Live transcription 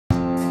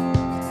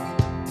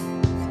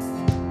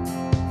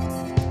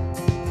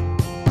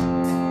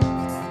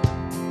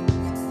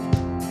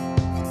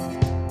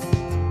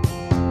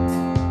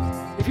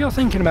you're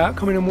thinking about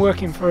coming and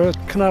working for a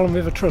Canal and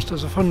River Trust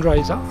as a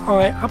fundraiser,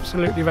 I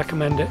absolutely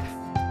recommend it.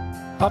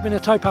 I've been a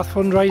Towpath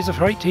fundraiser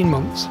for 18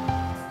 months.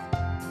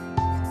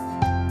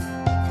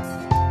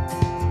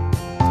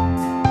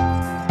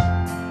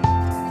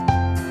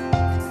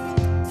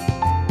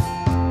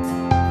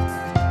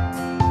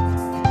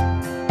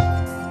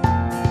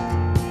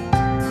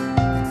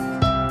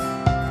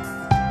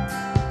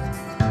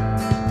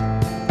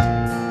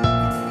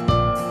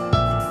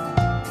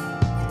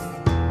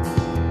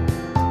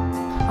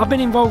 I've been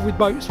involved with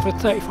boats for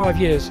 35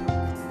 years.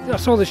 I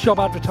saw this job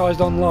advertised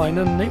online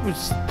and it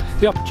was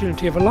the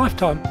opportunity of a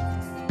lifetime.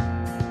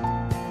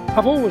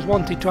 I've always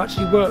wanted to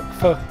actually work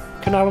for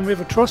Canal and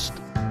River Trust.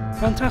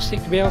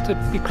 Fantastic to be able to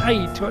be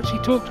paid to actually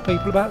talk to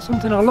people about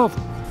something I love.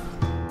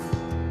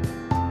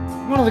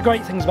 One of the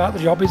great things about the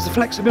job is the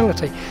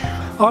flexibility.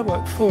 I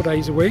work 4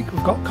 days a week.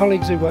 We've got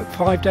colleagues who work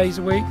 5 days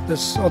a week.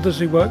 There's others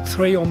who work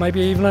 3 or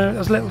maybe even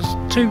as little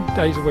as 2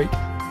 days a week.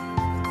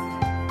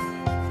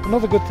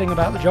 Another good thing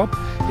about the job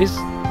is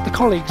the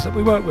colleagues that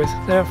we work with.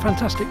 They're a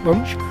fantastic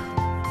bunch.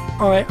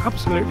 I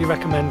absolutely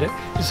recommend it.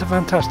 It's a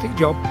fantastic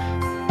job.